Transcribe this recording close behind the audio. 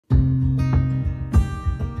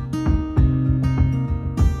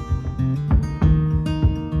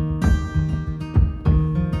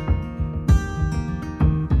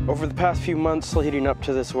past few months leading up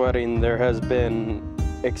to this wedding, there has been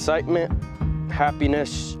excitement,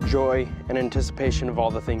 happiness, joy, and anticipation of all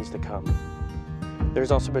the things to come. There's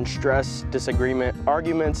also been stress, disagreement,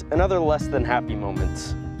 arguments, and other less than happy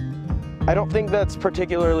moments. I don't think that's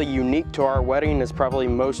particularly unique to our wedding, as probably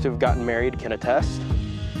most who've gotten married can attest.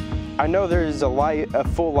 I know there's a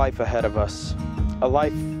full life ahead of us, a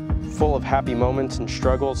life full of happy moments and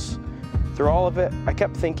struggles. Through all of it, I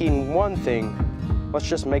kept thinking one thing: let's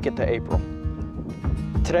just make it to April.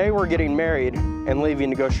 Today we're getting married and leaving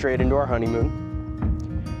to go straight into our honeymoon.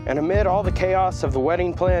 And amid all the chaos of the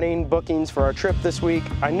wedding planning, bookings for our trip this week,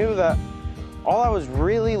 I knew that all I was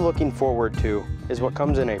really looking forward to is what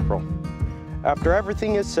comes in April. After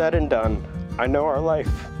everything is said and done, I know our life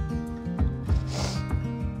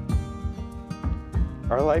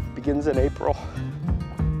begins in April.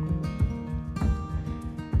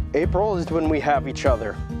 April is when we have each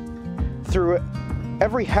other. Through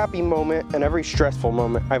every happy moment and every stressful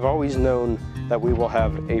moment, I've always known that we will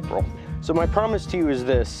have April. So my promise to you is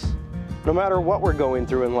this: no matter what we're going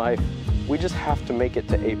through in life, we just have to make it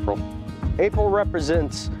to April. April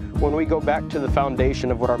represents when we go back to the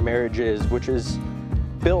foundation of what our marriage is, which is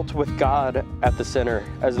built with God at the center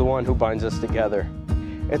as the one who binds us together.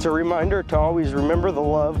 It's a reminder to always remember the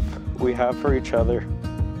love we have for each other,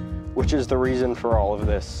 which is the reason for all of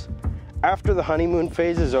this. After the honeymoon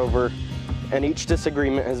phase is over and each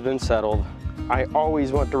disagreement has been settled, I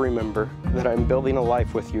always want to remember that I'm building a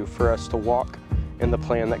life with you for us to walk in the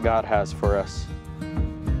plan that God has for us.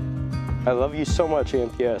 I love you so much,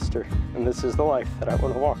 Auntie Esther, and this is the life that I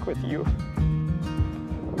want to walk with you.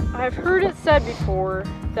 I've heard it said before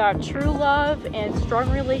that true love and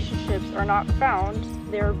strong relationships are not found,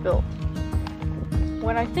 they are built.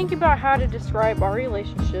 When I think about how to describe our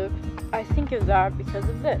relationship, I think of that because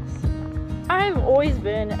of this. I've always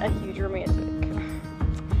been a huge romantic.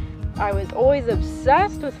 I was always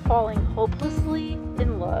obsessed with falling hopelessly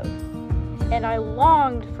in love, and I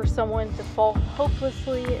longed for someone to fall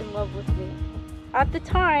hopelessly in love with me. At the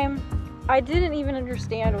time, I didn't even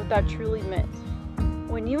understand what that truly meant.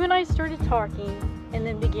 When you and I started talking and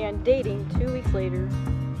then began dating 2 weeks later,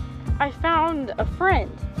 I found a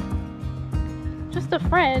friend. Just a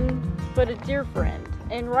friend, but a dear friend.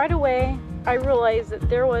 And right away, I realized that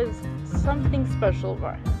there was something special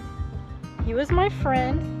about him. He was my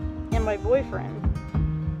friend and my boyfriend,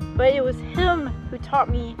 but it was him who taught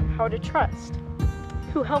me how to trust,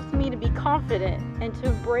 who helped me to be confident and to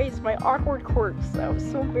embrace my awkward quirks that I was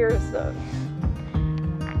so embarrassed of.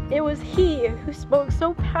 It was he who spoke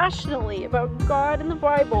so passionately about God and the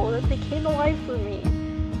Bible that they came to life for me,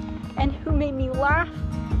 and who made me laugh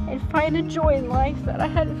and find a joy in life that I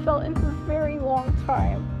hadn't felt in a very long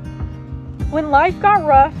time. When life got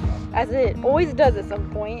rough, as it always does at some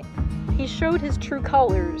point, he showed his true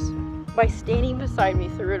colors by standing beside me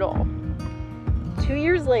through it all. 2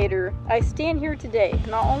 years later, I stand here today,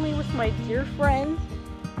 not only with my dear friend,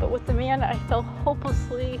 but with the man I fell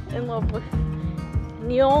hopelessly in love with.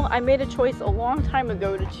 Neil, I made a choice a long time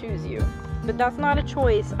ago to choose you, but that's not a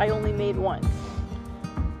choice I only made once.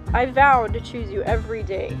 I vowed to choose you every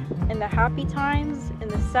day, in the happy times, in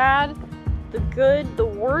the sad, the good, the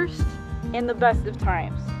worst, and the best of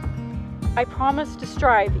times. I promise to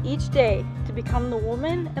strive each day to become the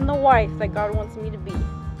woman and the wife that God wants me to be.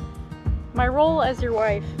 My role as your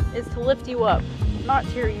wife is to lift you up, not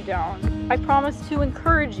tear you down. I promise to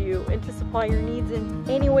encourage you and to supply your needs in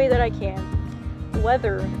any way that I can,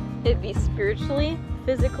 whether it be spiritually,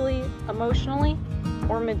 physically, emotionally,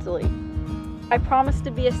 or mentally. I promise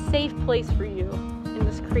to be a safe place for you in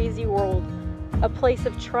this crazy world, a place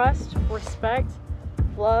of trust, respect,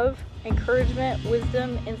 love, encouragement,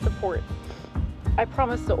 wisdom, and support. I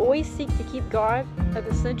promise to always seek to keep God at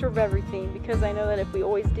the center of everything, because I know that if we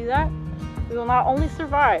always do that, we will not only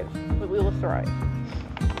survive, but we will thrive.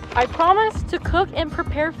 I promise to cook and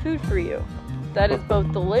prepare food for you that is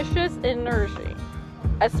both delicious and nourishing,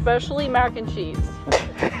 especially mac and cheese.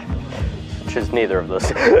 Which is neither of those.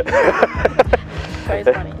 That's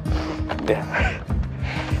funny. Yeah.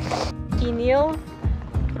 Y Neil,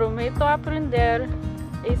 prometo aprender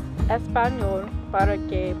español para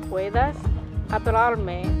que puedas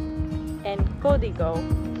hablarme en código.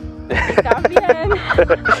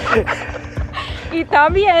 Y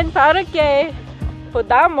también para que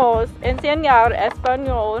podamos enseñar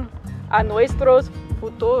español a nuestros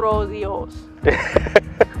futuros hijos.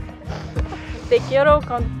 Te quiero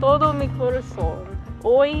con todo mi corazón,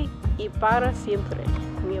 hoy y para siempre,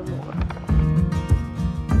 mi amor.